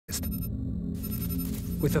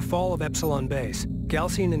With the fall of Epsilon Base,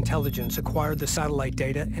 Galcian intelligence acquired the satellite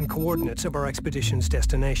data and coordinates of our expedition's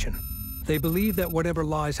destination. They believe that whatever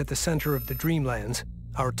lies at the center of the Dreamlands,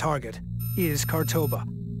 our target, is Kartoba,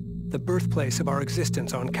 the birthplace of our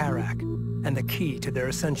existence on Kharak, and the key to their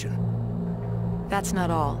ascension. That's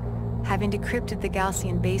not all. Having decrypted the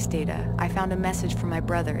Galcian base data, I found a message from my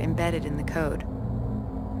brother embedded in the code.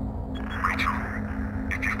 Rachel,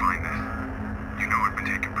 if you find this, you know I've been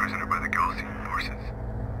taken prisoner by the Galcian forces.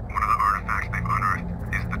 One of the artifacts they've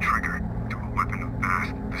unearthed is the trigger to a weapon of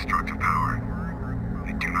vast, destructive power.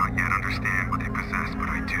 I do not yet understand what they possess, but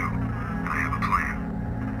I do, and I have a plan.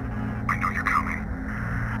 I know you're coming.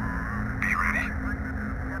 Be ready.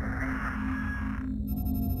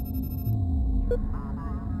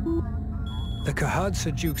 The Kahad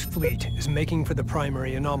Sajuk's fleet is making for the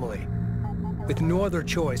primary anomaly. With no other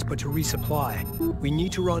choice but to resupply, we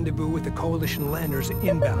need to rendezvous with the Coalition landers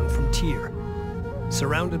inbound from Tyr.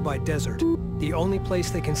 Surrounded by desert, the only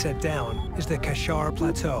place they can set down is the Khashar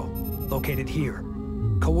Plateau, located here.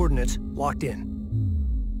 Coordinates locked in.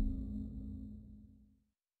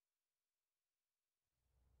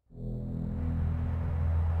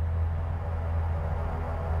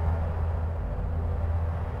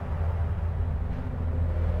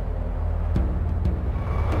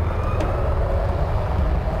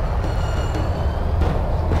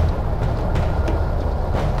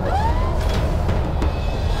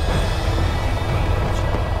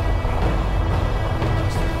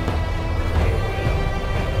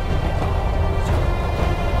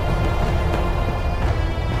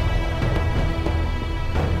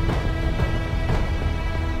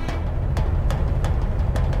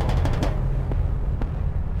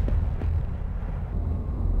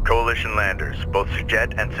 Coalition landers, both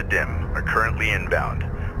Sujet and Sadim, are currently inbound,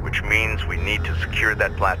 which means we need to secure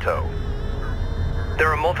that plateau. There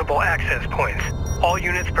are multiple access points. All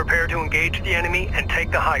units prepare to engage the enemy and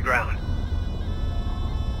take the high ground.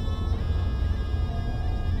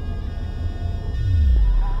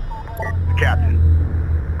 Captain.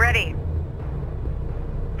 Ready.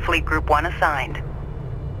 Fleet Group 1 assigned.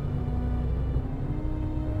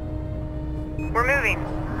 We're moving.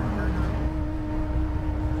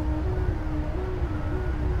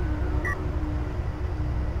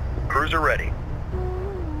 Cruiser ready.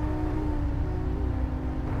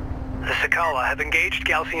 The Sakala have engaged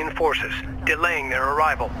Galcian forces, delaying their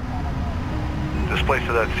arrival. Displace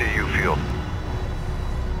to that CU field.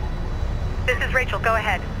 This is Rachel, go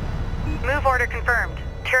ahead. Move order confirmed.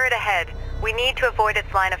 Turret ahead. We need to avoid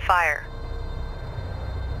its line of fire.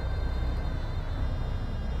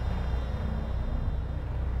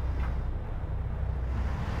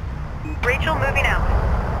 Rachel, moving out.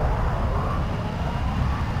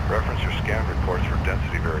 Reference your scan reports for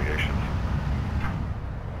density variations.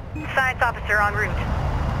 Science officer en route.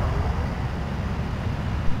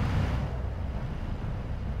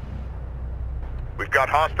 We've got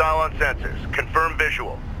hostile on sensors. Confirm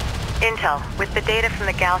visual. Intel, with the data from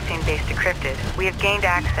the Galcian base decrypted, we have gained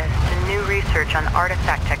access to new research on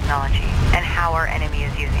artifact technology and how our enemy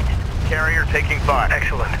is using it. Carrier taking fire.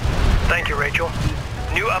 Excellent. Thank you, Rachel.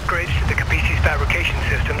 New upgrades to the Capisi's fabrication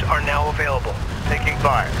systems are now available. Taking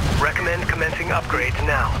fire. Recommend commencing upgrades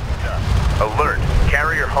now. Alert.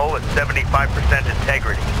 Carrier hull at 75%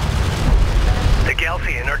 integrity. The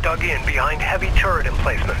Galcian are dug in behind heavy turret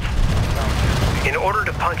emplacements. In order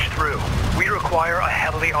to punch through, we require a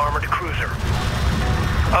heavily armored cruiser.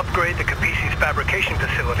 Upgrade the Capisi's fabrication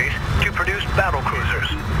facilities to produce battle cruisers.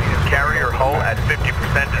 Carrier hull at 50%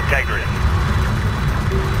 integrity.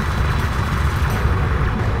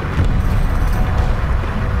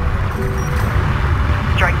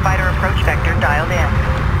 Strike fighter approach vector dialed in.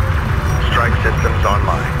 Strike systems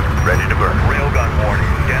online. Ready to burn. Railgun warning.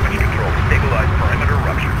 Damage control. Stabilize perimeter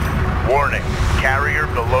ruptures. Warning. Carrier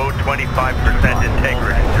below 25%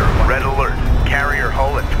 integrity. Red alert. Carrier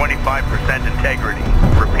hull at 25% integrity.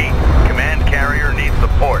 Repeat. Command carrier needs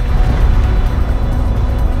support.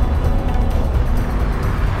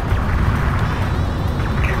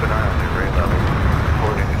 Keep an eye on the array level.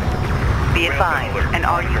 Report anything. Be advised, an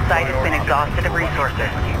Arne site has been exhausted of resources.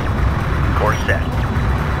 Course set.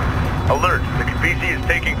 Alert. The Capisi is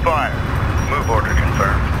taking fire. Move order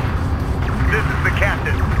confirmed. This is the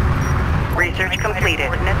captain. Research completed.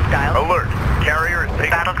 Coordinates dialed. Alert. Carrier is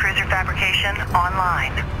taking... Battlecruiser fabrication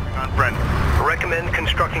online. On friendly. Recommend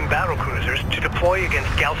constructing battle cruisers to deploy against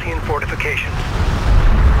Galcian fortifications.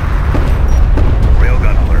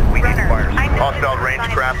 Railgun alert. We need Runner, fire I support. noticed Hostile the range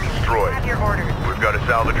sign- craft destroyed. Have your orders. We've got a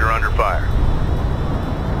salvager under fire.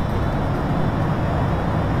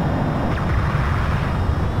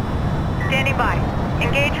 Standing by.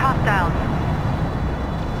 Engage hostiles.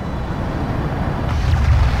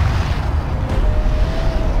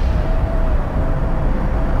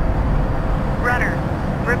 Runner,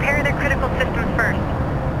 repair their critical systems first.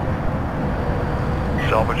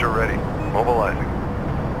 Salvage are ready. Mobilizing.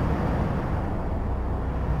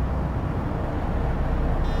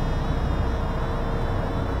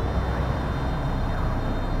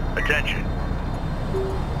 Attention.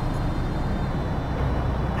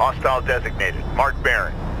 Hostile designated. Mark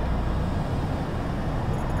Baron.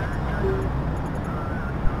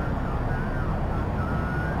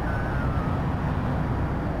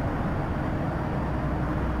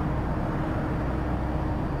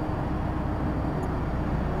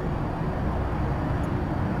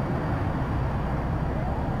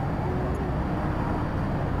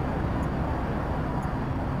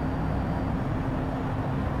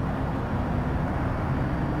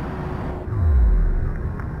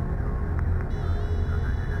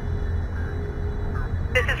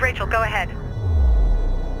 This is Rachel, go ahead.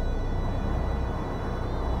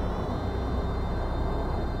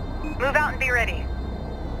 Move out and be ready.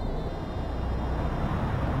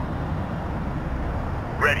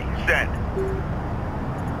 Ready. Send.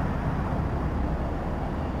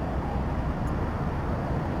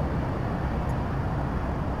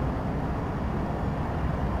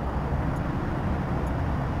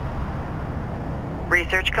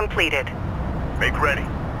 Research completed. Make ready.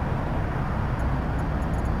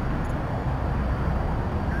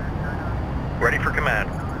 Ready for command.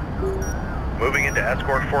 Moving into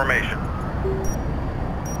escort formation.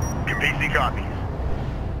 Your PC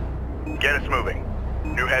copies. Get us moving.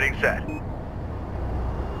 New heading set.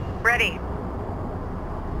 Ready.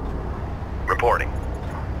 Reporting.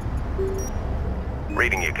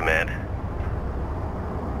 Reading you, command.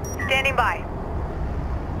 Standing by.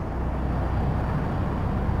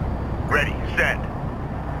 Ready. Send.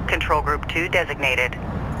 Control Group 2 designated.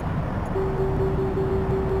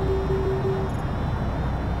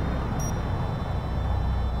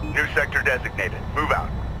 New sector designated. Move out.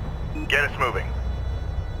 Get us moving.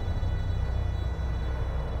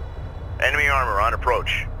 Enemy armor on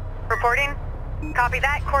approach. Reporting. Copy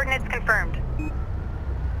that. Coordinates confirmed.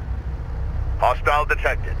 Hostile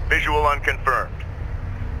detected. Visual unconfirmed.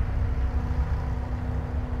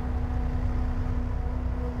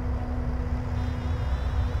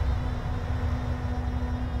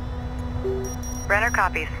 Runner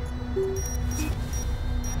copies.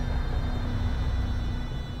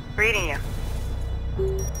 Reading you.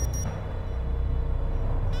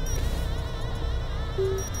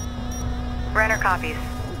 Runner copies.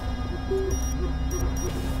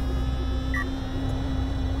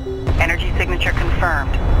 Energy signature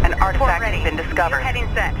confirmed. An artifact has been discovered. New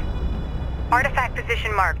heading set. Artifact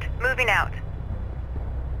position marked. Moving out.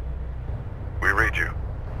 We read you.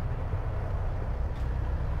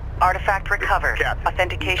 Artifact recovered. Captain.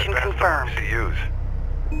 Authentication Advance confirmed.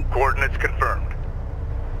 CUs. Coordinates confirmed.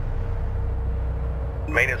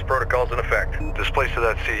 Maintenance protocols in effect. Displace to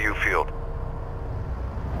that CU field.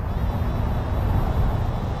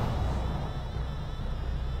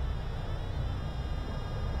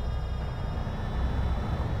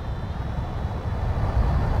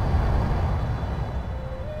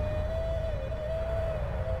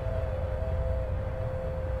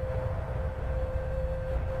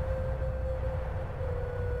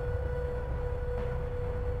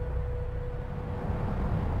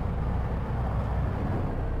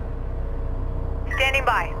 Standing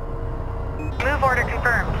by. Move order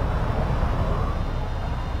confirmed.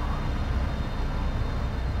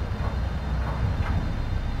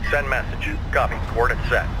 Send message. Copy. Coordinates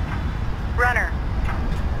set. Runner.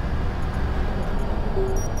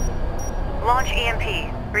 Launch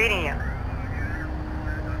EMP. Reading you.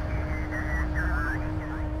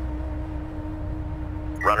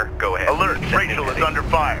 Runner, go ahead. Alert! Rachel is under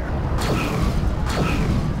fire.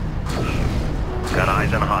 Got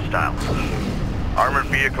eyes on a hostile. Armored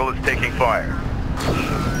vehicle is taking fire.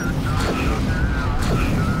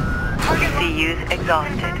 CUs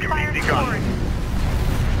exhausted. PC gone.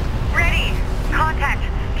 Ready. Contact.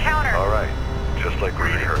 Counter. All right. Just like we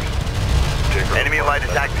rehearsed. Enemy light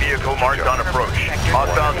attack vehicle marked on approach.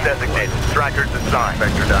 Hostiles designated. Strikers assigned.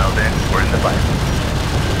 Vector dialed in. We're in the fight.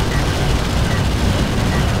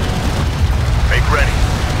 Make ready.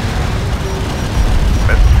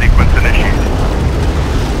 Missile sequence initiated.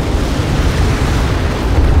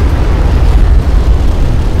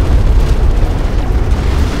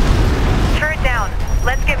 Turret down.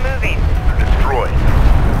 Let's get moving. Destroyed.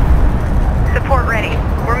 Support ready.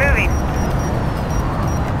 We're moving.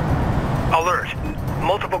 Alert.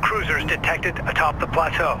 Multiple cruisers detected atop the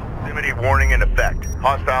plateau. Proximity warning in effect.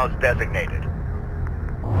 Hostiles designated.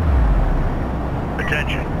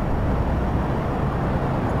 Attention.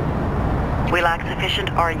 We lack sufficient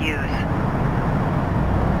RUs.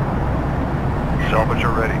 Salvage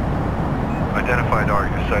are ready. Identified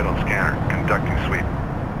RU site on scanner. Conducting sweep.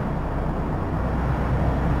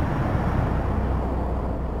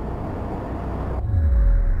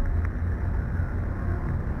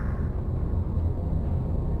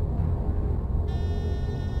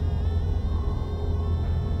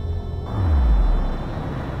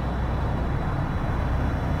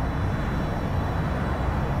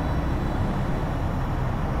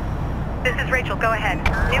 This is Rachel, go ahead.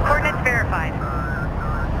 New coordinates verified.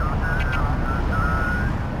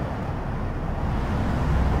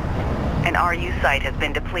 An RU site has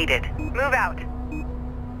been depleted. Move out.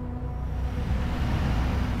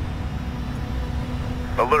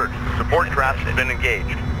 Alert. Support traps have been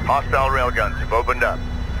engaged. Hostile railguns have opened up.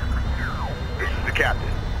 This is the captain.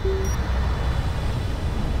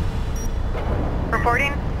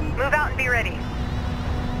 Reporting. Move out and be ready.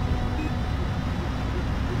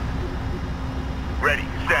 Ready.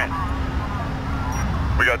 Stand.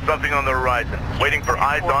 We got something on the horizon. Waiting for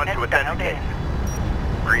eyes on to authenticate.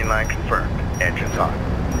 Green line confirmed. Engines on.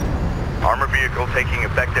 Armor vehicle taking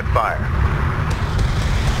effective fire.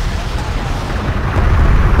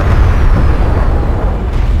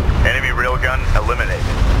 Enemy railgun eliminated.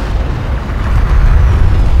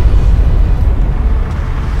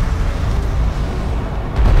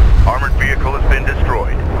 Armored vehicle has been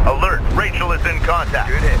destroyed. Alert! Rachel is in contact.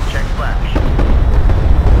 Good hit. Check flash.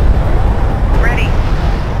 Ready.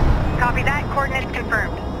 Copy that. Coordinates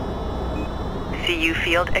confirmed. CU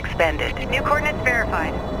field expended. New coordinates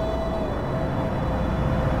verified.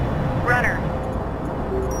 Runner.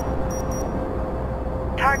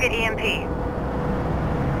 Target EMP.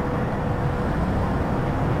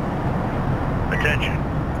 Attention.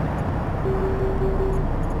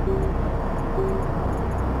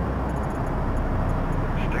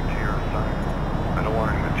 Stick to your assignment. I don't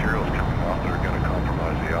want any materials coming off that are going to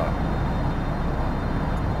compromise the op.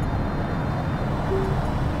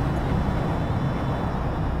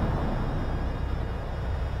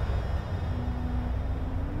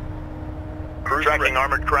 Tracking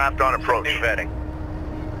armored craft on approach. Vetting.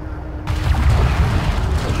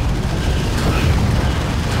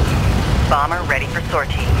 Bomber ready for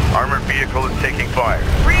sortie. Armored vehicle is taking fire.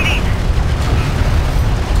 Reading.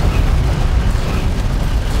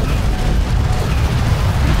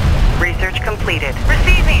 Research completed.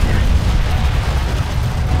 Receiving.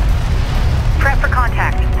 Prep for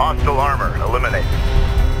contact. Hostile armor eliminated.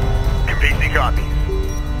 PC copies.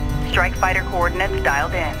 Strike fighter coordinates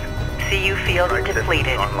dialed in. CU field Strike depleted.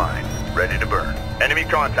 systems online. Ready to burn. Enemy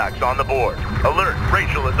contacts on the board. Alert!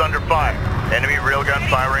 Rachel is under fire. Enemy railgun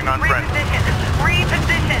firing on friendly.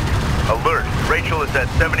 Reposition. Alert! Rachel is at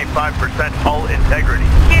 75% hull integrity.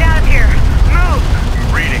 Get out of here. Move.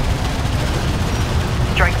 Reading.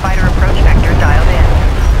 Strike fighter approach vector dialed in.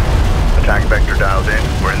 Attack vector dialed in.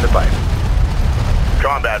 We're in the fight.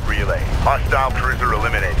 Combat relay. Hostile cruiser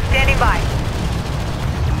eliminated. Standing by.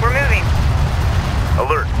 We're moving.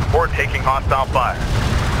 Alert! Support taking hostile fire.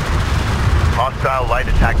 Hostile light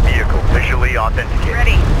attack vehicle visually authenticated.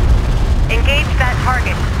 Ready. Engage that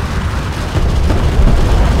target.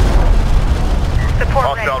 Support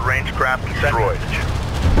Hostile ready. range craft destroyed.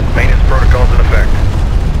 Maintenance protocols in effect.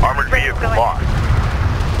 Armored Ready, vehicle go ahead. lost.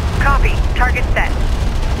 Copy. Target set.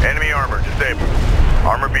 Enemy armor disabled.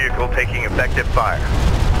 Armor vehicle taking effective fire.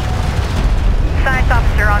 Science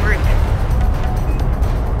officer en route.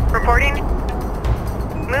 Reporting.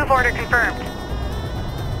 Move order confirmed.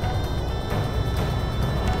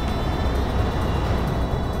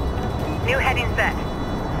 New heading set.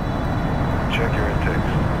 Check your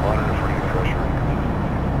intakes. Monitor for any pressure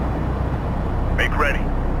inconsistencies. Make ready.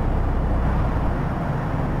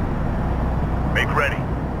 Make ready.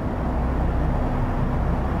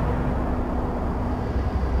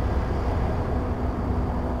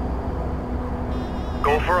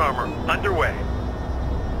 Go for armor. Underway.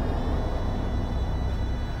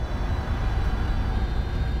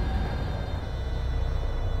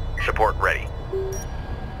 Support ready.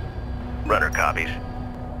 Runner copies.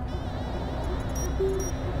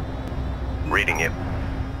 Reading you.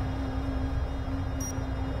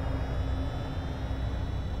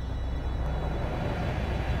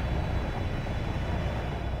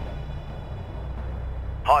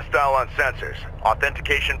 Hostile on sensors.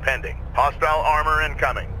 Authentication pending. Hostile armor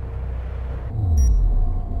incoming.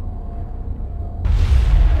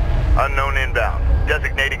 Unknown inbound.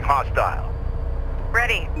 Designating hostile.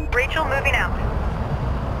 Ready. Rachel moving out.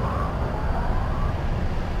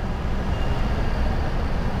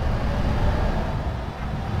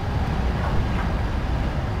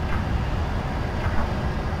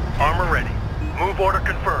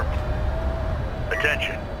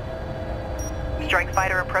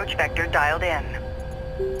 approach vector dialed in.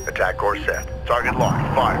 Attack course set. Target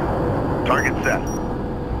locked. Fire. Target set.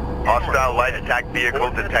 Hostile light attack vehicle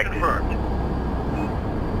detected.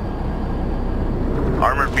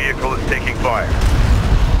 Armored vehicle is taking fire.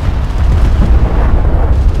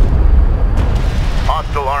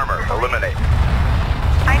 Hostile armor eliminated.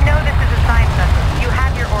 I know this is a science vessel. You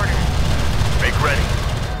have your orders. Make ready.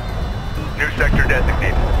 New sector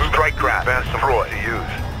designated. Strike craft. Destroy. To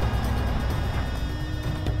use.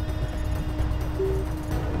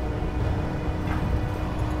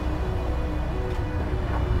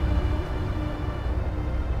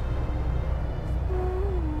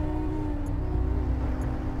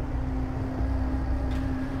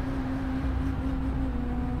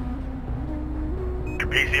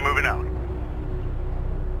 PC moving out.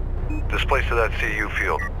 Displace to that CU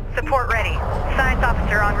field. Support ready. Science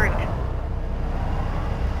officer en route.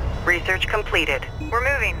 Research completed. We're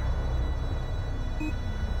moving.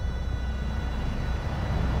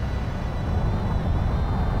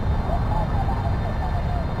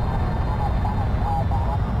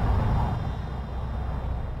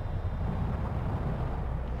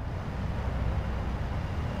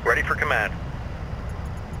 Ready for command.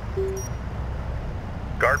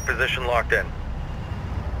 Guard position locked in.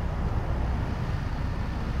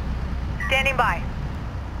 Standing by.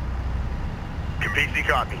 PC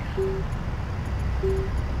copies.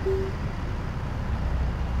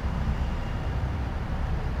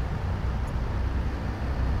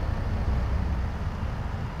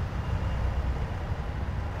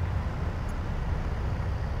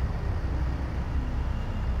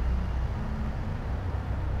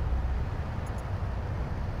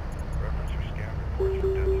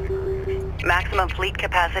 Maximum fleet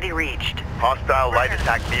capacity reached. Hostile light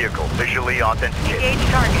attack vehicle visually authenticated. Engage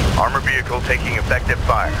target. Armor vehicle taking effective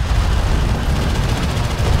fire.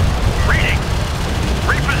 Reading.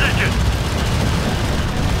 Reposition.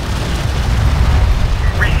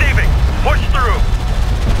 Receiving. Push through.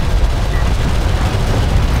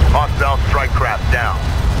 Hostile strike craft down.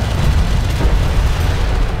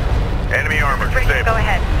 Enemy armor Bridge, disabled. go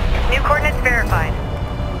ahead. New coordinates verified.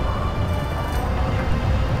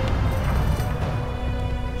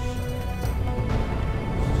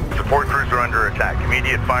 Support crews are under attack.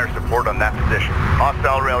 Immediate fire support on that position.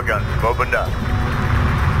 Hostile railguns have opened up.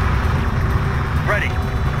 Ready.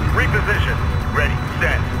 Reposition. Ready.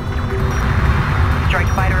 Send. Strike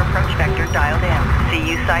fighter approach vector dialed in.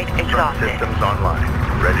 CU site Turret exhausted. systems online.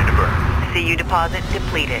 Ready to burn. CU deposit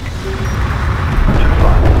depleted.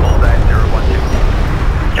 2-5. All that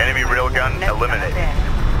 012. Enemy railgun eliminated.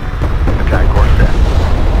 Attack course set.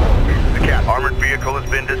 The cat armored vehicle has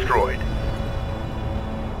been destroyed.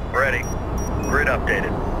 Ready. Grid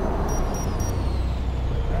updated.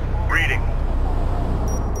 Reading.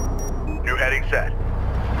 New heading set.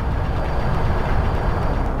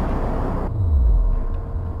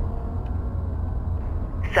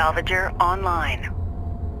 Salvager online.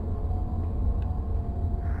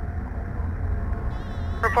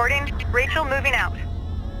 Reporting. Rachel moving out.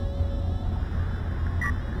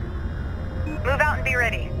 Move out and be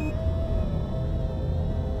ready.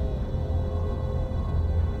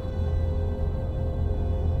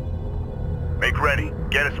 Make ready.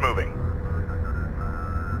 Get us moving.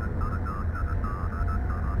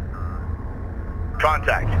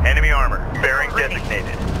 Contact. Enemy armor. Bearing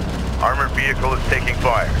designated. Armored vehicle is taking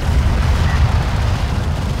fire.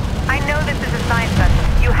 I know this is a science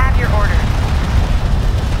vessel. You have your orders.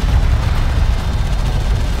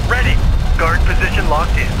 Ready. Guard position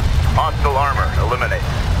locked in. Hostile armor eliminated.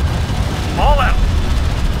 All out.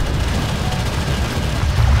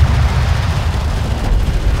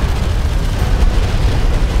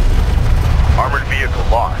 Armored vehicle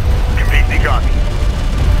lost. PC copy.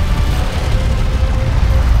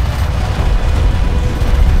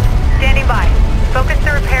 Standing by. Focus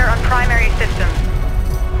the repair on primary systems.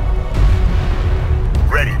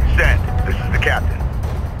 Ready. Send. This is the captain.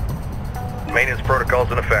 Maintenance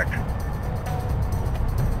protocols in effect.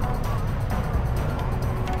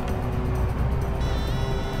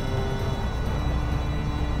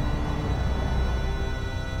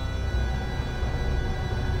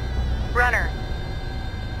 Runner.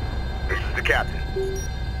 This is the captain.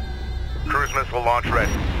 Cruise missile launch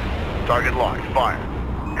ready. Target locked. Fire.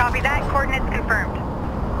 Copy that. Coordinates confirmed.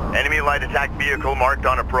 Enemy light attack vehicle marked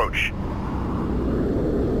on approach.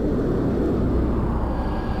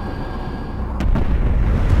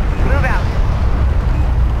 Move out.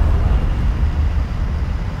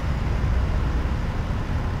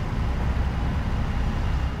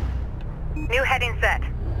 New heading set.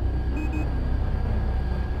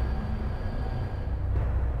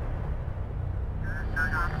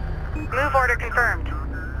 Move order confirmed.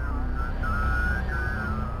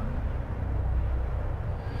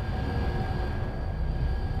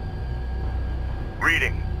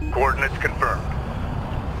 Reading. Coordinates confirmed.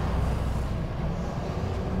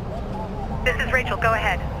 This is Rachel, go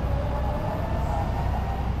ahead.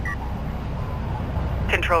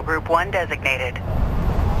 Control Group 1 designated.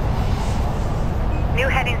 New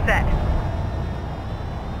heading set.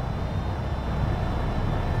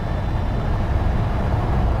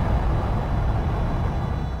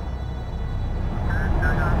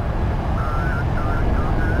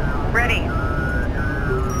 Ready.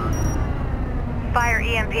 Fire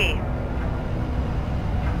EMP.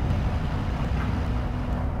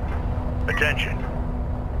 Attention.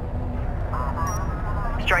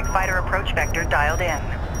 Strike fighter approach vector dialed in.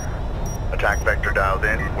 Attack vector dialed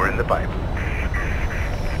in. We're in the pipe.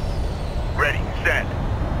 Ready. Send.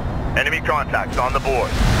 Enemy contacts on the board.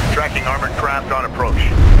 Tracking armored craft on approach.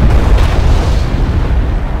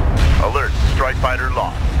 Alert. Strike fighter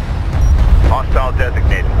lost. Hostile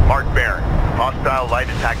designated. Mark Baron. Hostile light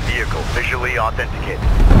attack vehicle visually authenticated.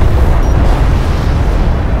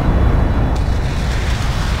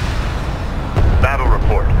 Battle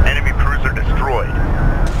report. Enemy cruiser destroyed.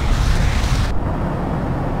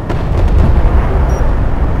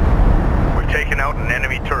 We've taken out an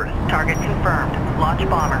enemy turret. Target confirmed. Launch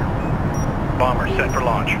bomber. Bomber set for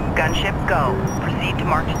launch. Gunship go. Proceed to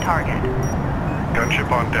marked target.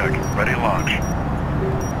 Gunship on deck. Ready to launch.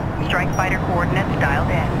 Strike fighter coordinates dialed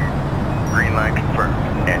in. Green line confirmed.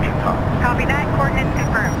 Engines on. Copy that. Coordinates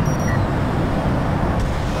confirmed.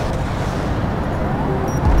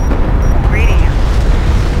 Reading you.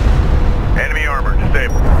 Enemy armor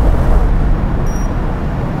disabled.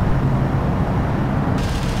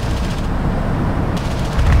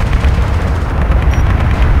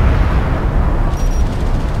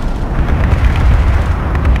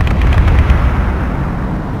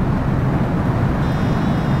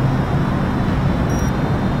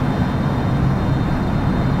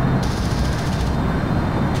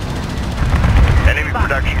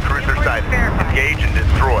 Production cruiser sighted. Engage and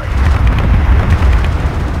destroy.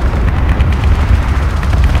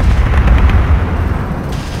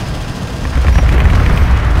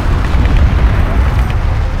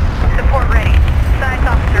 Support ready. Science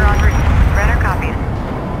officer en route. Radar copies.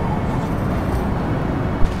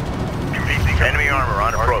 Enemy armor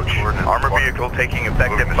on approach. Armor vehicle taking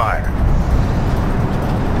effective fire.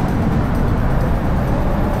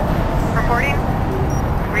 Reporting.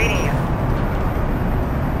 Reading you.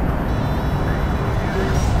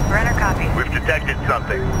 Radar copy. We've detected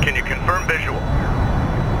something. Can you confirm visual?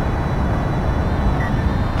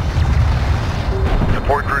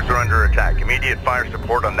 Support cruiser under attack. Immediate fire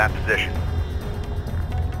support on that position.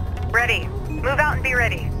 Ready. Move out and be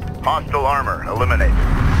ready. Hostile armor eliminated.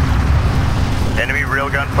 Enemy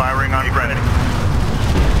railgun firing on friendly.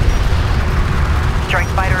 Strike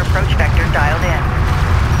fighter approach vector dialed in.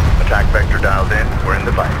 Attack vector dialed in. We're in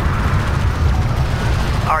the fight.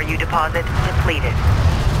 RU deposit depleted.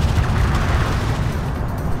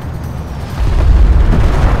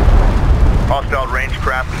 Hostile range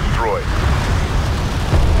craft destroyed.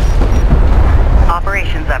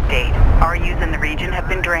 Operations update. RUs in the region have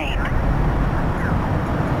been drained.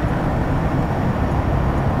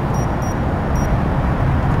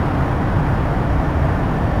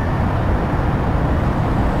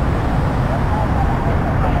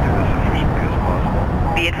 Let's do this efficiently as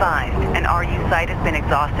possible. Be advised, an RU site has been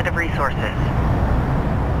exhausted of resources.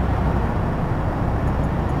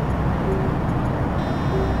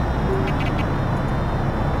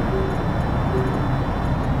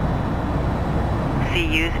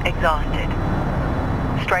 CUs exhausted.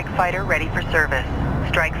 Strike fighter ready for service.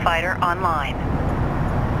 Strike fighter online.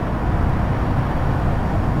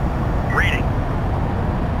 Reading.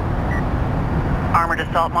 Armored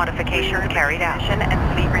assault modifications carried out and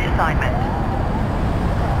fleet reassignment.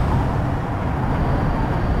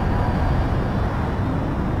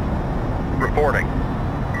 Reporting.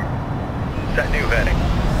 Set new heading.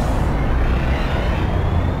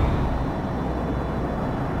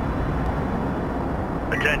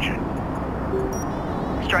 Attention.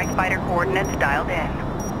 Strike fighter coordinates dialed in.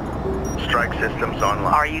 Strike systems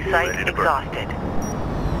online. RU site Ready to burn. exhausted.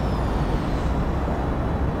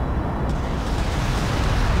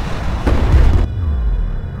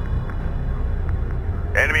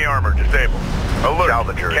 Enemy armor disabled. Alert.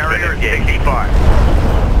 Salvager. Carrier is taking fire.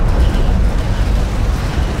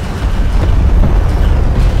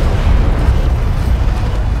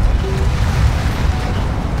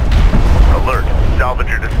 Alert.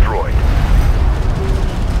 Salvager destroyed.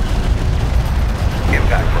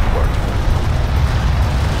 Impact report.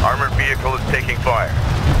 Armored vehicle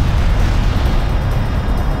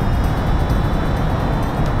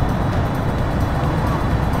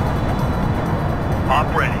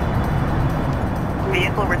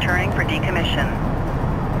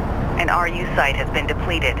site has been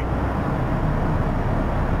depleted.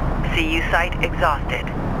 CU site exhausted.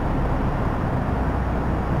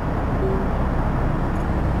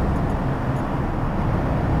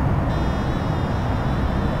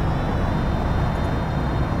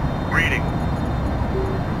 Reading.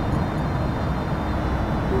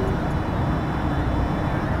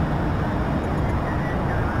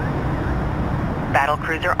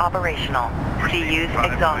 Battlecruiser operational. CU's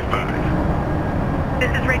exhausted.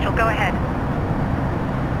 This is Rachel, go ahead.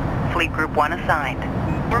 Fleet Group 1 assigned.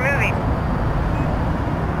 We're moving.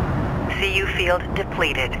 CU field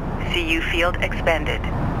depleted. CU field expended.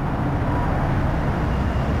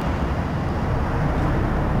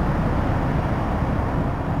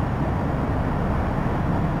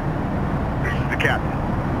 This is the captain.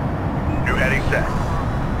 New heading set.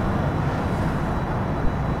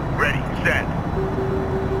 Ready, send.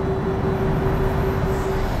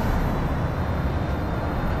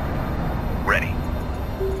 Ready.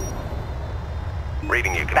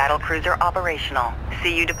 Reading you. Battlecruiser operational.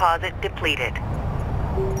 CU deposit depleted.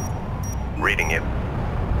 Reading you.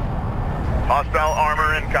 Hostile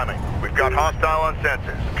armor incoming. We've got hostile on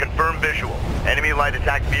sensors. Confirm visual. Enemy light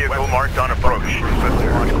attack vehicle marked on approach.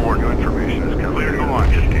 Launch coordinate information is coming. Clear to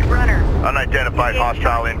launch. Runner. Unidentified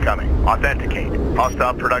hostile incoming. Authenticate.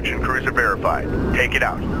 Hostile production cruiser verified. Take it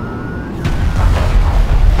out.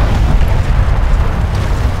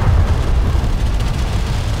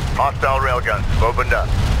 Hostile railguns opened up.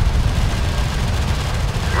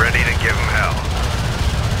 Ready to give them hell.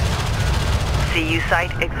 CU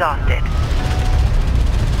site exhausted.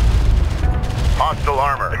 Hostile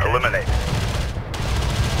armor eliminated.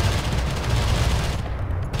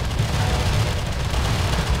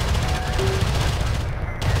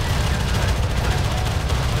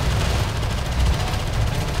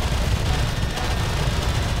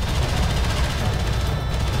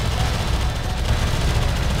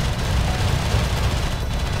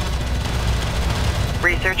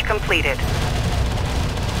 Research completed.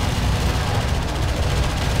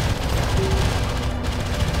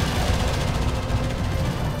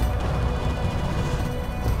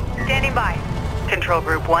 Standing by. Control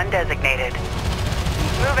Group 1 designated.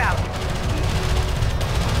 Move out.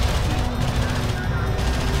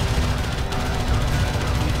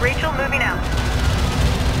 Rachel moving out.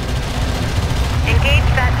 Engage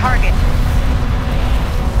that target.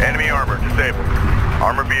 Enemy armor disabled.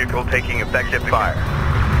 Armor vehicle taking effective fire.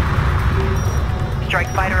 Strike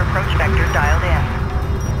fighter approach vector dialed in.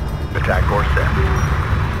 Attack course set.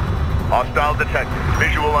 Hostile detected.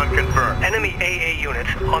 Visual unconfirmed. Enemy AA units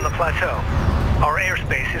on the plateau. Our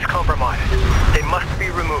airspace is compromised. They must be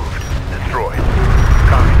removed. Destroyed.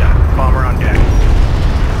 Copy that. Bomber on deck.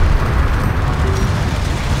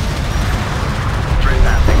 Straight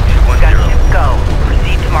passing. Gunship go.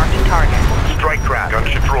 Proceed to mark the target. Strike craft.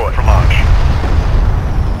 Gunship Destroyed. for launch.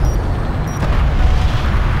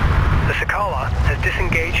 The Sakala has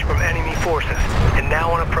disengaged from enemy forces and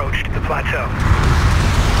now on approach to the plateau.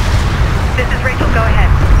 This is Rachel, go ahead.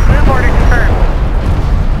 Move order confirmed.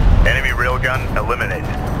 Enemy railgun eliminated.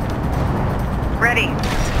 Ready.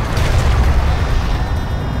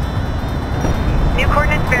 New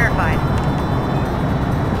coordinates verified.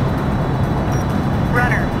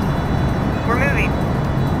 Runner. We're moving.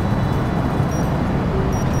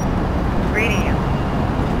 Reading you.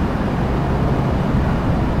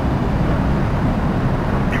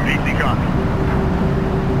 UDC copy.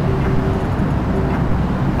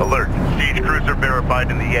 Alert. Siege cruiser verified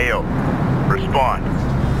in the AO. Respond.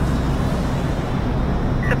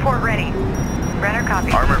 Support ready. Runner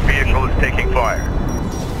copy. Armored vehicle is taking fire.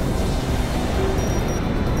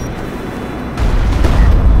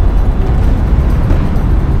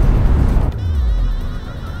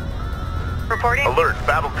 Reporting. Alert.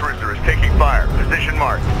 Battle cruiser is taking fire. Position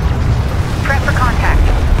marked. Prep for contact.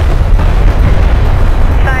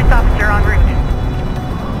 Science officer en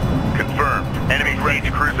route. Confirmed. Enemy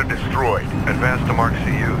siege cruiser destroyed. Advance to mark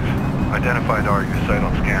CUs. Identified RU site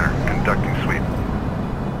on scanner. Conducting sweep.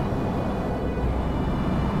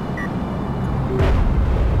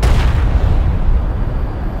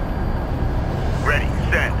 Ready.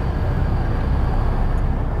 Send.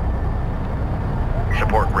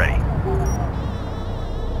 Support ready.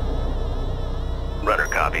 Rudder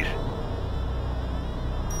copies.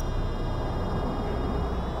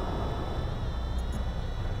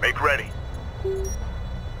 Make ready.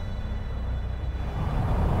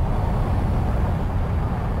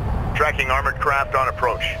 Tracking armored craft on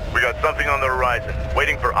approach. We got something on the horizon.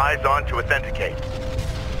 Waiting for eyes on to authenticate.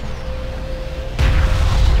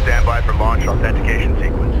 Stand by for launch authentication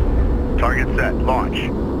sequence. Target set. Launch.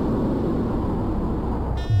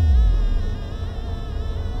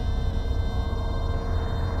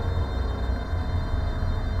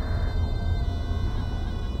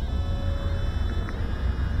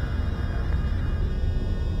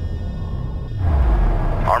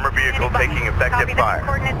 taking effective Copy, fire.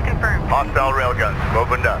 coordinates confirmed. Hostile railguns have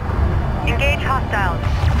opened up. Engage hostiles.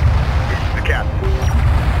 This is the captain.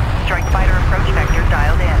 Strike fighter approach vector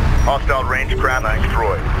dialed in. Hostile range craft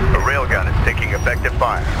destroyed. A railgun is taking effective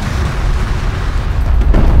fire.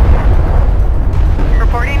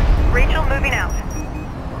 Reporting. Rachel moving out.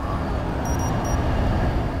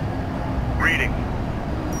 Reading.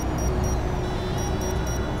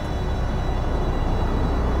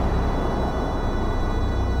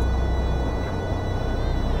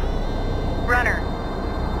 Runner.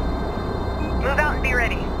 Move out and be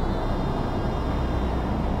ready.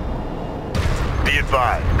 Be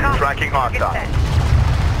advised. Copy. Tracking Target hostile.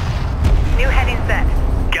 set. New heading set.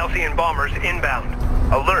 Galcian bombers inbound.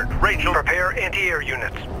 Alert. Rachel. Prepare anti-air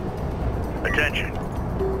units. Attention.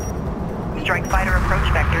 Strike fighter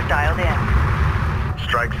approach vector dialed in.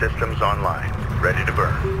 Strike systems online. Ready to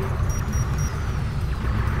burn.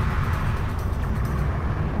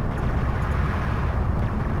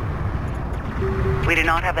 We do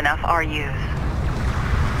not have enough RUs.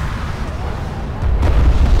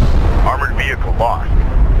 Armored vehicle lost.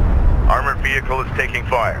 Armored vehicle is taking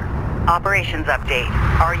fire. Operations update.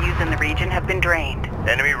 RUs in the region have been drained.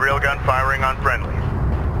 Enemy railgun firing on friendlies.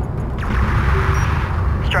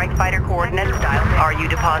 Strike fighter coordinates dialed. RU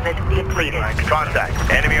deposit depleted. Contact.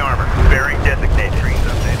 Enemy armor. Bearing designated.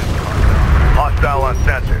 Hostile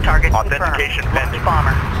uncensored. Target Authentication confirmed. pending. Launch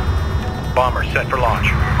bomber. Bomber set for launch.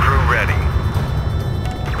 Crew ready.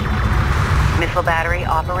 Missile battery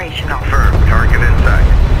operational. Confirmed. Target in sight.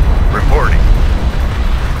 Reporting.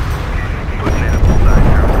 Putting in a bullseye.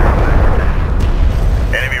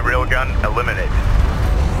 Enemy railgun eliminated.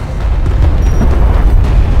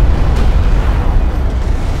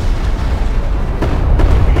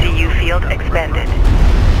 CU field expended.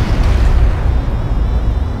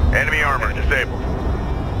 Enemy armor disabled.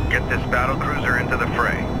 Get this battle cruiser into the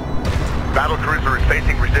fray. Battle cruiser is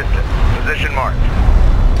facing resistance. Position marked.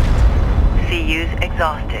 CU's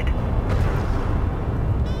exhausted.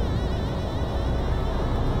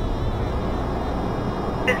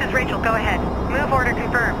 This is Rachel, go ahead. Move order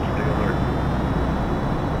confirmed.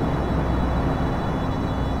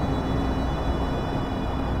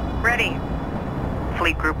 Ready.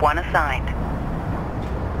 Fleet Group 1 assigned.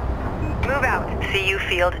 Move out. CU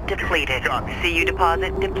field depleted. CU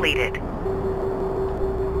deposit depleted.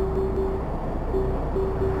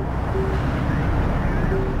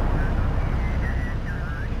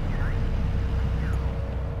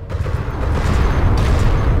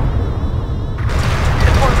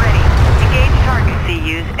 Support ready. Engage target.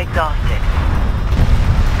 CU's exhausted.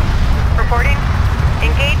 Reporting.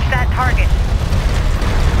 Engage that target.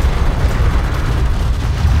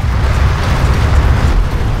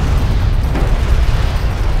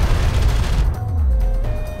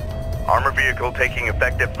 Armor vehicle taking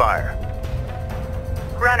effective fire.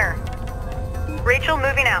 Runner. Rachel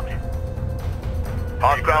moving out.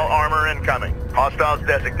 Hostile armor incoming. Hostiles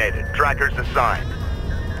designated. Trackers assigned.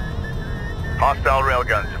 Hostile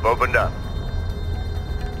railguns have opened up.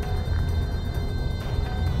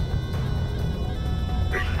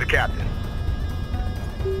 This is the captain.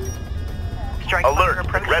 Strike Alert. fighter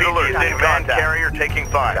approach Red alert. vector Inbound dialed carrier taking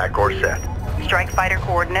fire. Attack course set. in. Strike fighter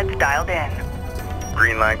coordinates dialed in.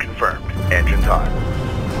 Green line confirmed. Engines hot.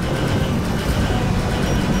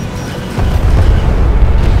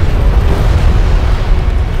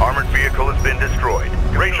 Armored vehicle has been destroyed.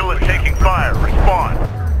 Rachel is taking fire. Respond.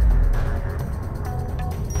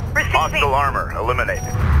 Receiving. Hostile armor eliminated.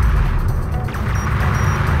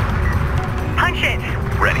 Punch it.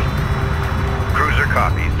 Ready. Cruiser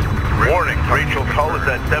copies. Warning. Rachel's hull is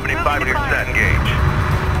at 75% engaged.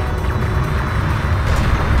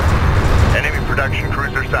 Enemy production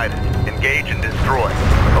cruiser sighted. Engage and destroy.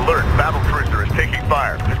 Alert. Battle cruiser is taking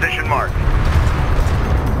fire. Position marked.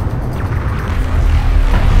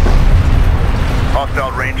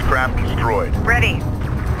 Hostile range craft destroyed. Ready.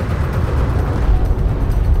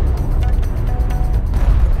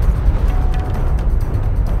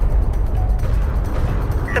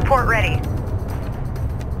 Support ready.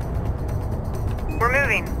 We're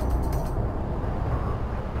moving.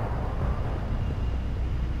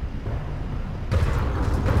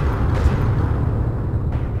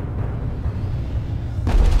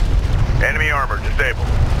 Enemy armor disabled.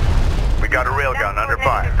 We got a railgun under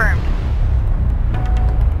fire. Confirmed.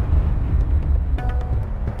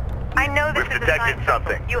 I know this We've is a detected sign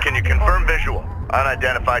something. vessel. Can you have the confirm order. visual?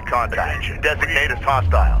 Unidentified contact. Designate as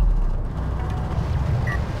hostile.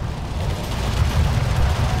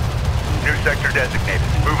 New sector designated.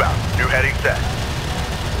 Move out. New heading set.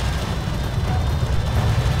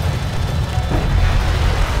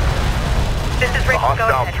 This is The Rachel, go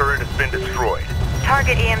hostile ahead. turret has been destroyed.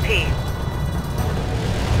 Target EMP.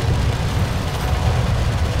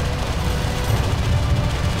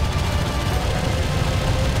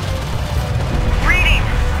 Reading.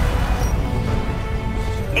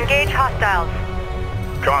 Engage hostiles.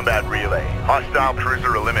 Combat relay. Hostile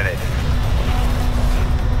cruiser eliminated.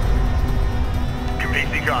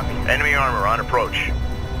 PC copy. Enemy armor on approach.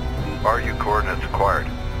 RU coordinates acquired.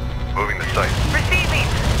 Moving the site. Receiving.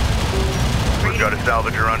 We've got a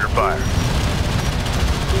salvager under fire.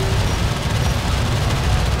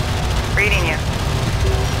 Reading you.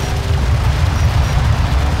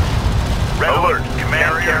 Red alert.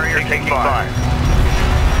 Command carrier taking fire.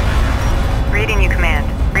 Reading you, Command.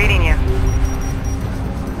 Reading you.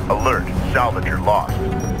 Alert. Salvager lost.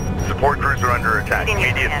 Support cruiser under attack. Reading you,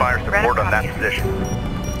 Immediate Command. fire support Red on that copy. position.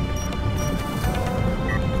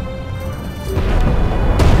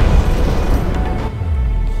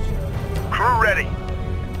 Crew ready.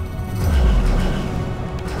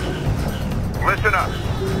 Listen up.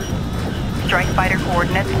 Strike fighter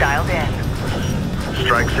coordinates dialed in.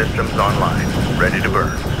 Strike systems online. Ready to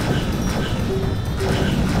burn.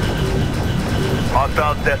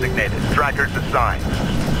 Hostiles designated. Strikers assigned.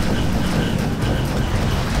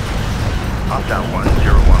 Hostile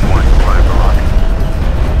 1011. Prime rocket.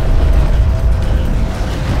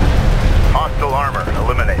 Hostile armor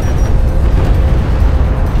eliminated.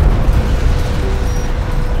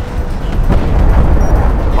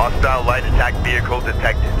 Hostile light attack vehicle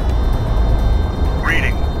detected.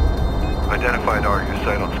 Reading. Identified RU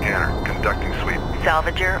site on scanner. Conducting sweep.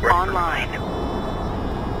 Salvager online.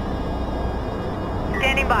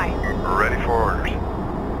 Standing by. Ready for orders.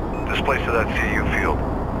 Displace to that CU field.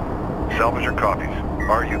 Salvager copies.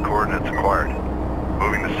 RU coordinates acquired.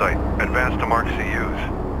 Moving the site. Advance to mark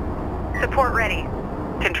CUs. Support ready.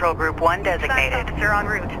 Control Group 1 designated. Officer en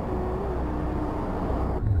route.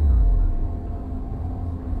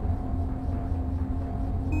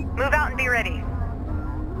 Move out and be ready.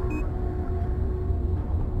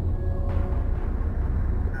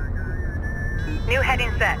 New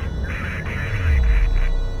heading set.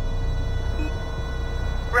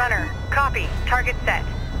 Runner, copy. Target set.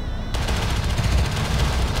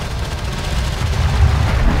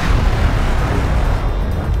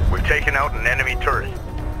 We've taken out an enemy turret.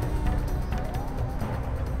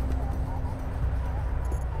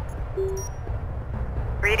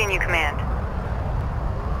 Reading you, Command.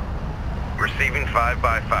 Receiving 5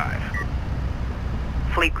 by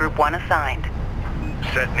 5. Fleet Group 1 assigned.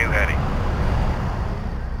 Set new heading.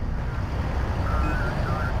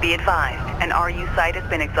 Be advised, an RU site has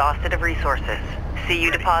been exhausted of resources. CU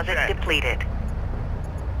deposit Check. depleted.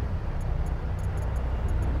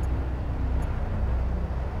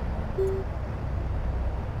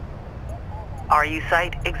 RU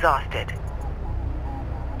site exhausted.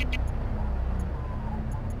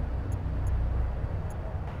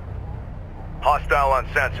 Hostile on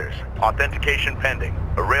sensors. Authentication pending.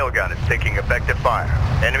 A railgun is taking effective fire.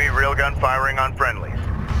 Enemy railgun firing on friendlies.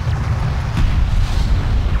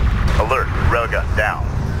 Alert. Railgun down.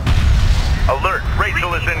 Alert.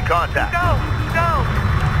 Rachel is in contact. Go! Go!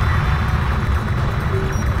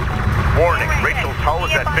 Warning. Rachel's hull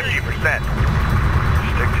is at 50%.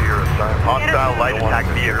 Stick to your assignment. Hostile light attack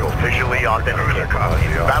vehicle visually authenticated.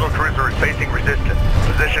 Battle cruiser is facing resistance.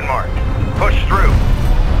 Position marked. Push through.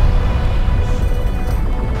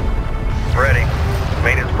 Ready.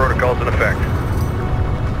 Maintenance protocols in effect.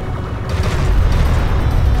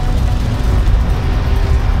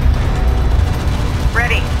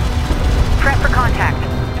 Ready. Prep for contact.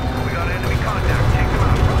 We got enemy contact. Take them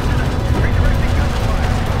out. Redirecting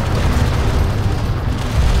gunfire.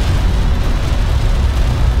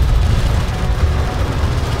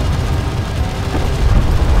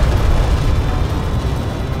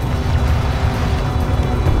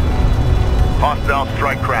 Hostile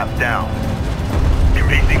strike craft down.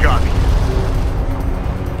 PC copy.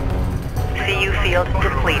 CU field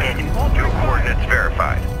depleted. New coordinates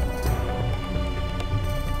verified.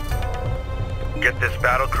 Get this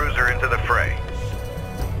battle cruiser into the fray.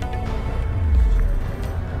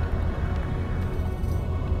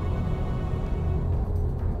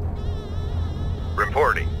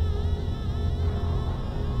 Reporting.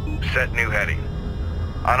 Set new heading.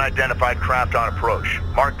 Unidentified craft on approach.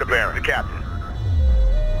 Mark the bearing. The captain.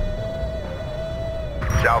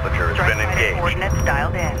 Salvager has Strike been fighter engaged. coordinates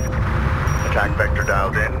dialed in. Attack vector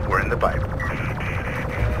dialed in. We're in the pipe.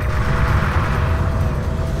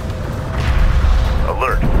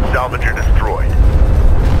 Alert. Salvager destroyed.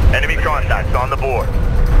 Enemy contacts on the board.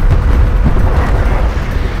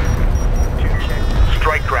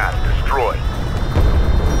 Strike craft destroyed.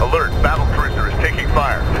 Alert. Battle cruiser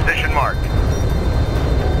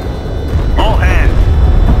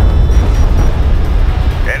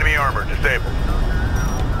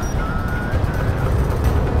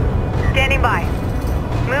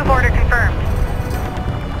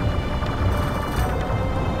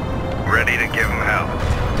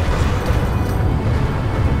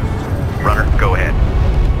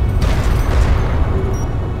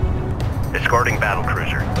Requesting battle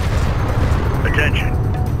cruiser. Attention.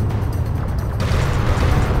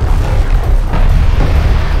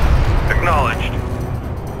 Acknowledged.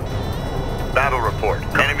 Battle report.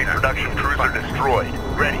 Enemy production cruiser destroyed.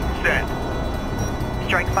 Ready, send.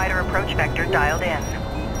 Strike fighter approach vector dialed in.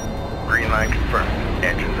 Green line confirmed.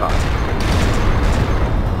 Engines on.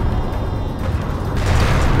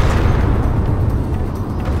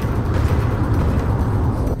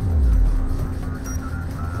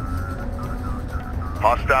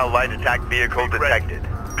 Hostile light attack vehicle detected.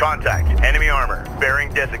 Contact. Enemy armor.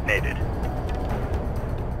 Bearing designated.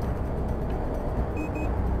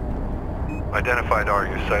 Identified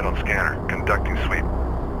RU site on scanner. Conducting sweep.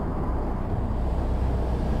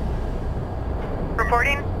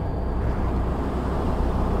 Reporting.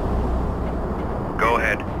 Go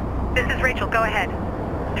ahead. This is Rachel, go ahead.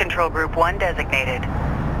 Control Group 1 designated.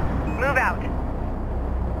 Move out.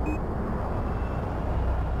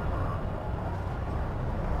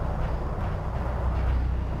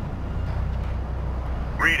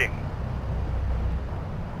 Reading.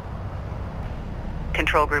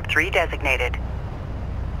 Control Group 3 designated.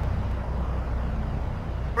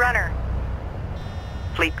 Runner.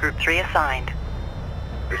 Fleet Group 3 assigned.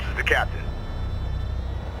 This is the captain.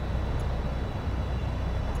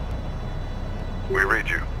 We read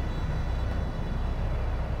you.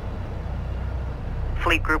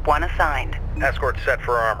 Fleet Group 1 assigned. Escort set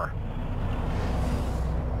for armor.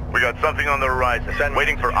 We got something on the horizon.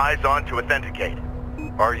 Waiting for eyes on to authenticate.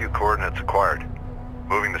 RU coordinates acquired.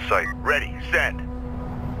 Moving the site. Ready, send.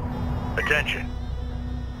 Attention.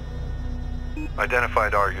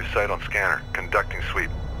 Identified RU site on scanner. Conducting sweep.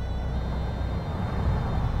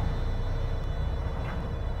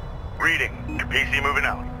 Reading. PC moving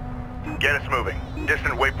out. Get us moving.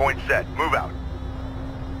 Distant waypoint set. Move out.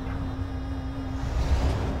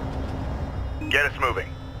 Get us moving.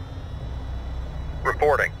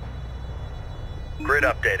 Reporting. Grid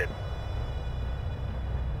updated.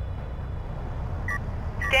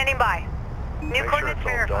 Standing by. New Make sure coordinates it's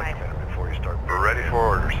all verified. documented before you start. We're ready for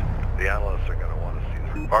orders. The analysts are going to want to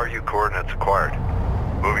see the RU coordinates acquired.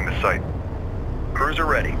 Moving the site. Cruiser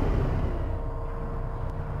ready.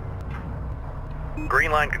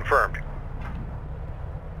 Green line confirmed.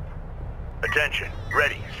 Attention.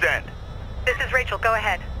 Ready. Send. This is Rachel, go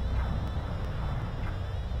ahead.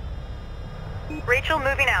 Rachel,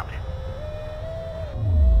 moving out.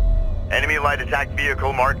 Enemy light attack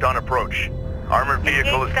vehicle marked on approach. Armored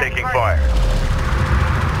vehicle is taking target. fire.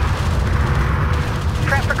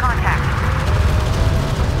 Prep for contact.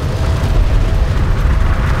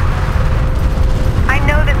 I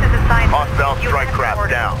know this is a sign. Hostile You strike have craft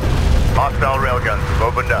orders. down. Hostile railguns have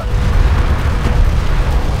opened up.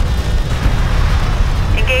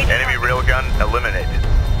 Engage. Enemy railgun eliminated.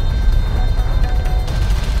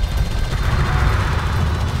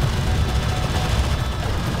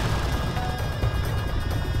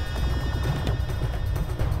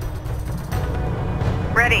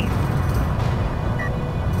 Ready.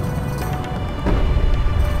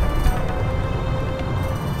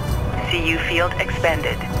 CU field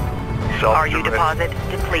expended. RU deposit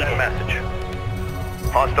depleted. Message.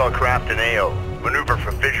 Hostile craft in AO. Maneuver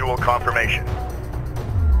for visual confirmation.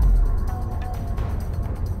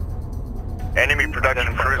 Enemy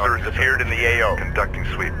production cruiser has appeared in the AO. Conducting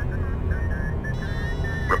sweep.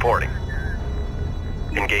 Reporting.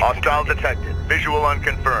 Engage. Hostile detected. Visual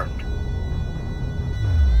unconfirmed.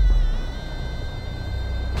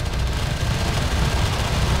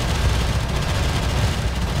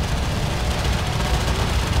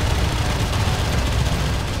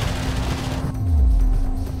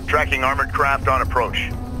 Tracking armored craft on approach.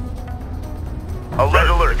 Alert,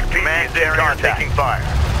 alert. Command carrier taking fire.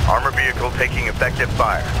 Armor vehicle taking effective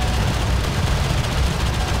fire.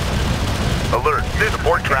 Alert.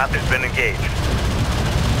 Support craft has been engaged.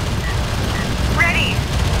 Ready.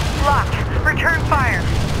 Locked. Return fire.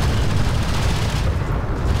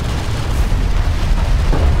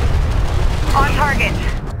 On target.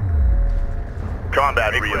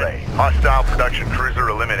 Combat relay. Hostile production cruiser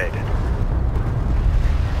eliminated.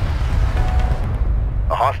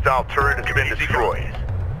 A hostile turret has been destroyed.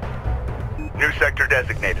 New sector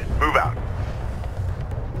designated. Move out.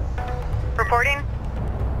 Reporting.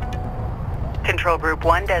 Control Group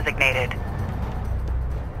 1 designated.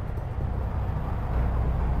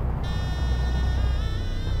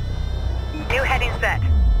 New heading set.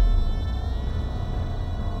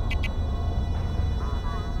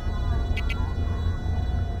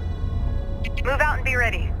 Move out and be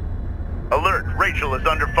ready. Alert. Rachel is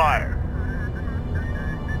under fire.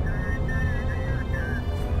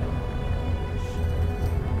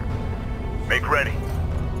 Make ready.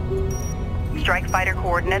 Strike fighter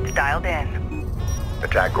coordinates dialed in.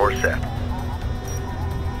 Attack course set.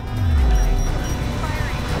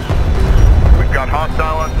 We've got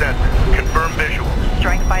hostile on sensors. Confirm visual.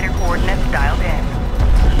 Strike fighter coordinates dialed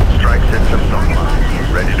in. Strike systems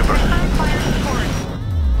online. Ready to burn.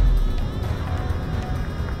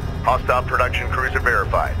 Hostile production cruiser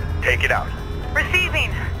verified. Take it out.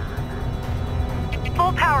 Receiving.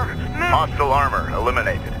 Full power. Move. Hostile armor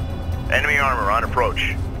eliminated. Enemy armor on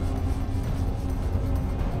approach.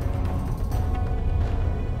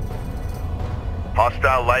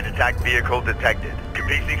 Hostile light attack vehicle detected.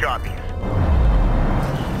 Capacious copies.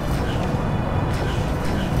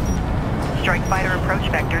 Strike fighter approach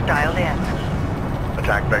vector dialed in.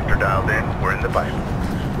 Attack vector dialed in. We're in the pipe.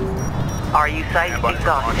 RU site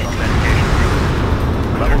exhausted.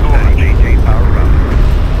 Level 2 maintain power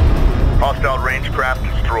run. Hostile range craft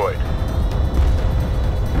destroyed.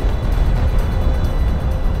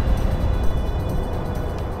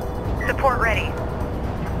 Support ready.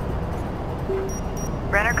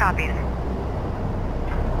 Runner copies.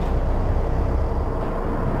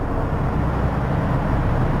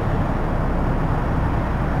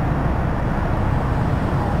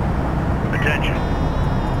 Attention.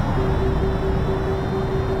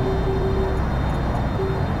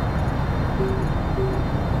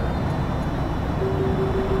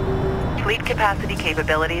 Fleet capacity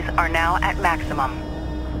capabilities are now at maximum.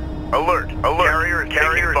 Alert! Alert!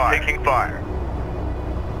 Carrier is taking fire.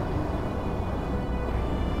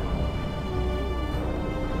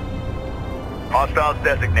 Hostiles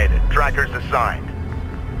designated. Trackers assigned.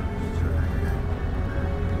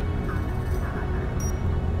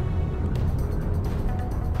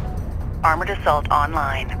 Armored assault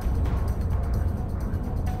online.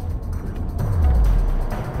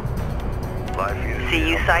 Live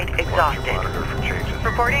feed. CU site exhausted. Monitor for changes.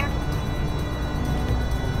 Reporting.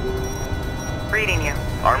 Reading you.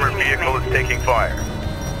 Armored Reading you, vehicle mate. is taking fire.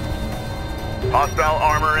 Hostile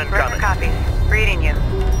armor Runner incoming. copies. Reading you.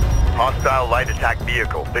 Hostile light attack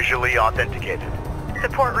vehicle visually authenticated.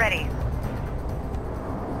 Support ready.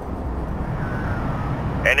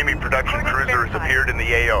 Enemy production Coordinates cruiser has verified. appeared in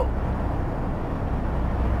the AO.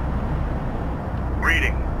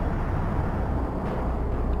 Reading.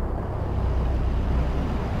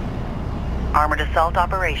 Armored assault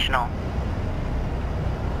operational.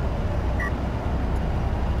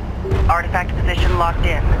 Artifact position locked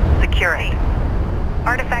in. Security.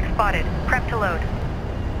 Artifact spotted. Prep to load.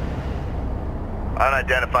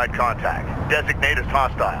 Unidentified contact. Designate as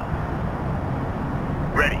hostile.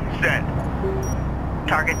 Ready. Send.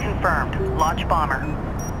 Target confirmed. Launch bomber.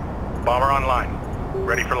 Bomber online.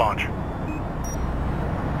 Ready for launch.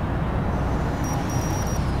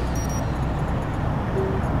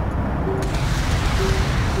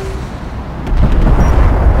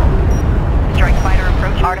 Strike fighter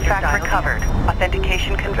approach. Artifact recovered.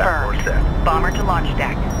 Authentication confirmed. Attack course set. Bomber to launch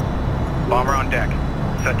deck. Bomber on deck.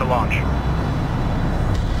 Set to launch.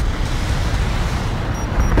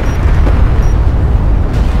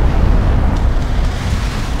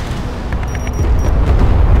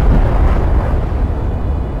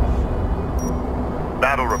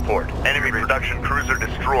 Battle report. Enemy production cruiser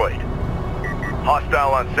destroyed.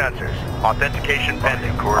 Hostile on sensors. Authentication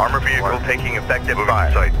pending. Armor vehicle taking effective Moving fire.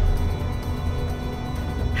 to site.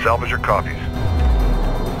 Salvage your copies.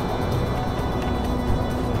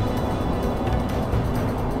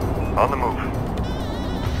 On the move.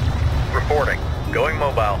 Reporting. Going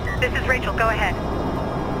mobile. This is Rachel. Go ahead.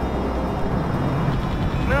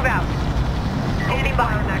 Move out. Standing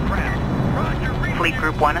by. Fleet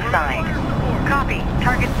Group 1 assigned. Copy.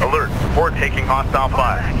 Target. Alert. Support taking hostile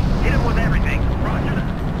fire. Hit him with everything. Roger.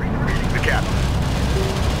 The captain.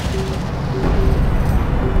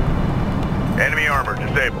 Enemy armor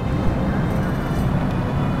disabled.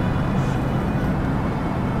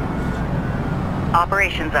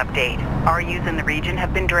 Operations update. RUs in the region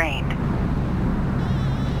have been drained.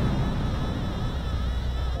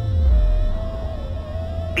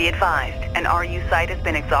 Be advised, an RU site has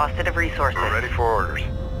been exhausted of resources. We're ready for orders.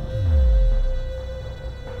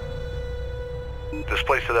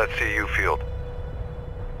 Displace to that CU field.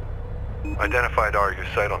 Identified RU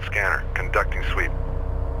site on scanner. Conducting sweep.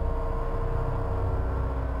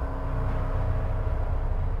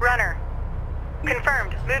 Runner.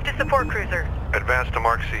 Confirmed. Move to support cruiser. Advance to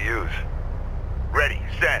mark CUs. Ready.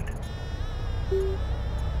 Send.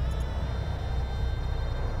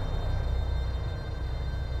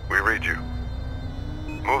 We read you.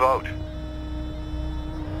 Move out.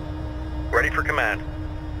 Ready for command.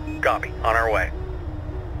 Copy. On our way.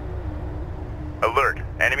 Alert.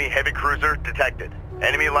 Enemy heavy cruiser detected.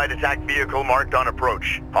 Enemy light attack vehicle marked on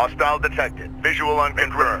approach. Hostile detected. Visual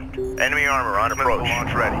unconfirmed. Enemy armor on approach.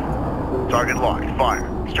 Launch ready. Target locked. Fire.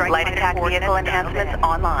 Light attack vehicle enhancements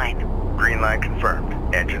online. Green line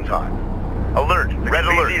confirmed. Engines on. Alert. Red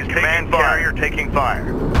alert. Command carrier taking fire.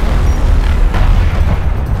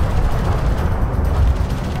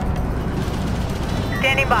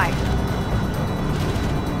 Standing by.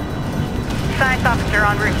 Science officer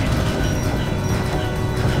en route.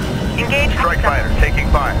 Engage. Strike fighter taking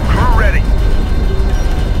fire. Crew ready.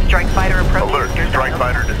 Strike fighter approaching. Alert. Strike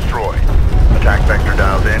fighter destroyed. Attack vector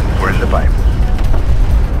dialed in. We're in the pipe.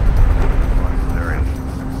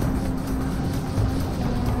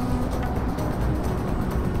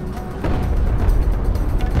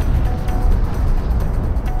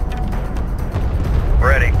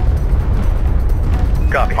 Ready.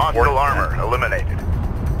 Copy. Hostile armor eliminated.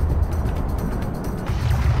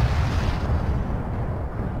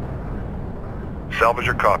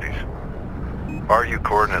 Salvager copies. RU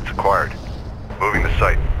coordinates acquired. Moving to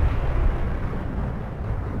site.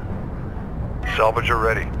 Salvager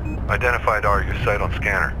ready. Identified RU site on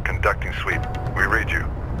scanner. Conducting sweep. We read you.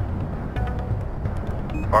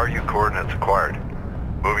 RU coordinates acquired.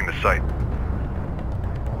 Moving to site.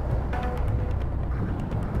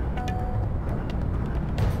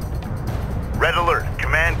 Red alert.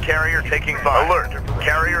 Command carrier taking fire. Alert.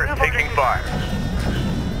 Carrier is taking fire.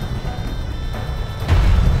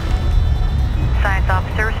 Science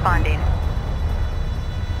officer responding.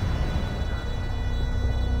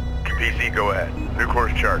 PC, go ahead. New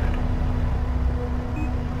course charted.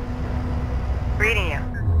 Reading you.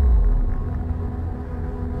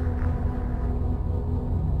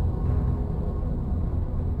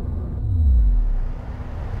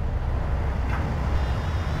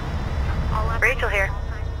 Rachel here.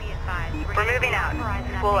 We're moving out.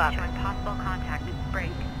 Spool up. Possible contact.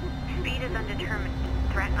 Break. Speed is undetermined.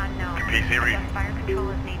 Threat unknown. PC read. Fire control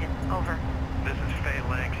is needed. Over. This is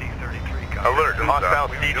Phalanx E33. Alert. Hostile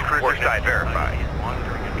siege cruiser site verified.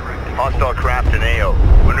 Hostile craft in AO.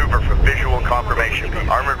 Maneuver for visual confirmation.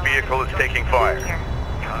 Armored vehicle is taking fire.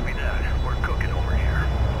 Copy that. We're cooking over here.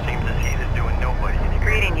 Seems this heat is doing nobody any good.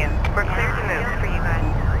 Reading you. We're clear to move. For you guys.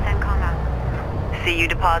 Send comm out. CU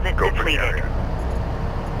deposit Go for depleted. carrier.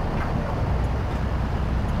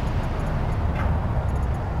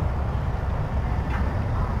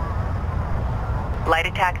 Light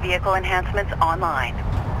attack vehicle enhancements online.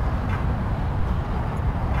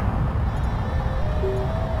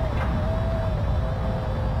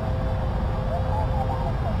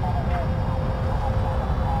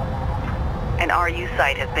 An RU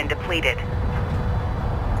site has been depleted.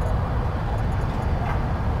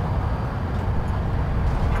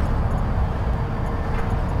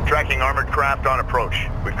 Tracking armored craft on approach.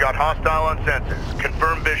 We've got hostile on sensors.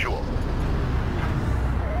 Confirm visual.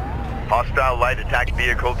 Hostile light attack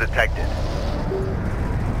vehicle detected.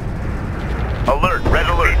 Alert. Red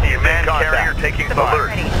alert. Command carrier taking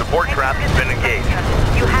fire. Alert. Support craft has been engaged.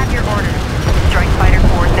 You have your orders. Strike fighter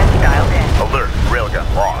coordinates dialed in. Alert. Railgun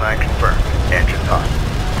lost. Line confirmed. Engines on.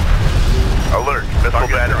 Alert.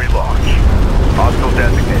 Missile battery launch. Hostile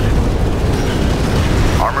designated.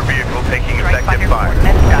 Armored vehicle taking Strike effective fighter fire.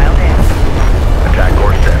 coordinates dialed in. Attack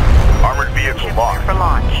course set. Armored vehicle Ship lost. for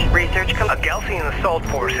launch. Research A Galcian assault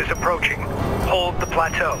force is approaching. Hold the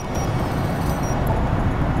plateau.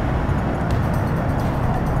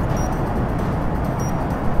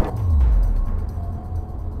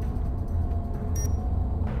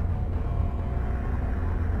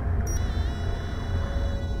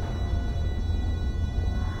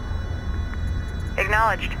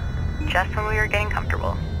 Acknowledged. Just when we were getting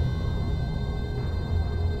comfortable.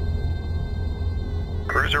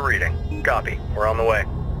 Cruiser reading. Copy. We're on the way.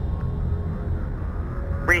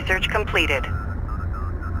 Research completed.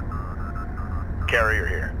 Carrier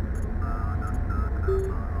here.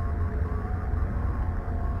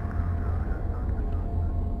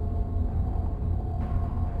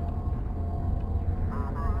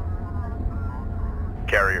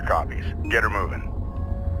 Carrier copies. Get her moving.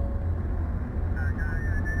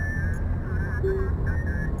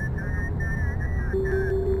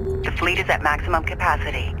 The fleet is at maximum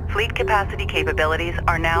capacity. Fleet capacity capabilities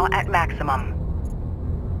are now at maximum.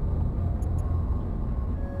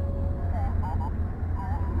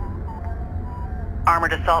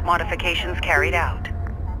 Armored assault modifications carried out.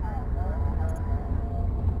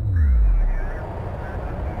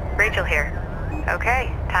 Rachel here.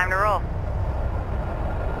 Okay, time to roll.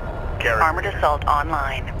 Carrier. Armored assault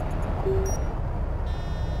online.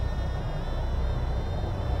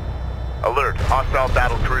 Alert. Hostile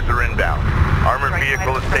battle cruiser inbound. Armored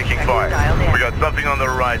vehicle is taking fire. We got something on the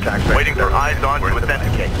horizon. Waiting for eyes on to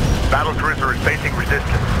authenticate. Battle cruiser is facing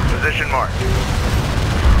resistance. Position marked.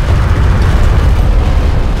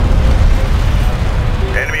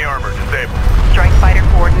 Enemy armor disabled. Strike fighter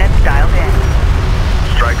coordinates dialed in.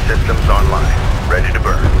 Strike systems online. Ready to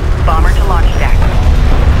burn. Bomber to launch deck.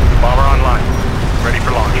 Bomber online. Ready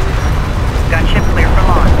for launch. Gunship clear for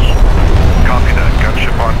launch. Copy that.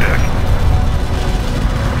 Gunship on deck.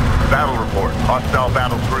 Battle report. Hostile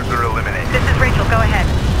battle cruiser eliminated. This is Rachel. Go ahead.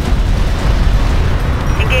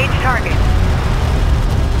 Engage target.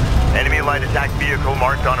 Enemy light attack vehicle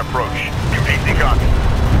marked on approach. PC copy.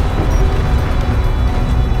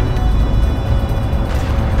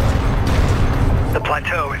 The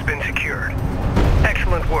plateau has been secured.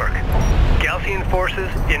 Excellent work. Gaussian forces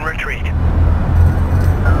in retreat.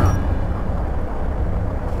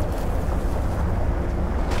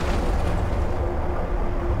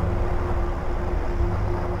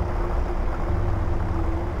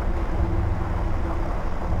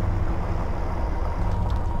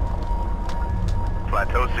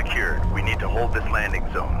 Plateau secured. We need to hold this landing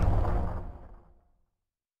zone.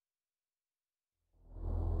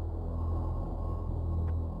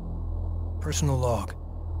 Personal log.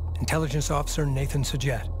 Intelligence Officer Nathan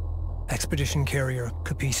Sajet. Expedition Carrier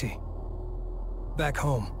Capisi. Back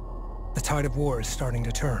home, the tide of war is starting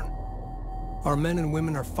to turn. Our men and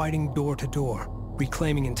women are fighting door to door,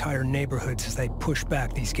 reclaiming entire neighborhoods as they push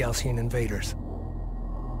back these Gaussian invaders.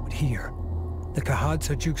 But here, the Khad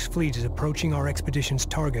Sajuk's fleet is approaching our expedition's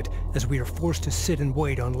target as we are forced to sit and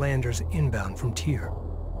wait on landers inbound from Tyr.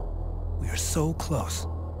 We are so close,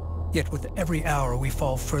 yet with every hour we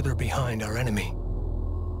fall further behind our enemy.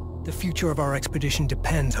 The future of our expedition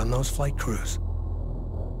depends on those flight crews.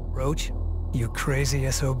 Roach, you crazy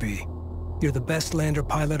SOB. You're the best lander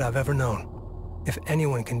pilot I've ever known. If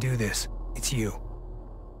anyone can do this, it's you.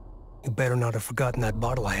 You better not have forgotten that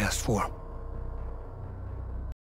bottle I asked for.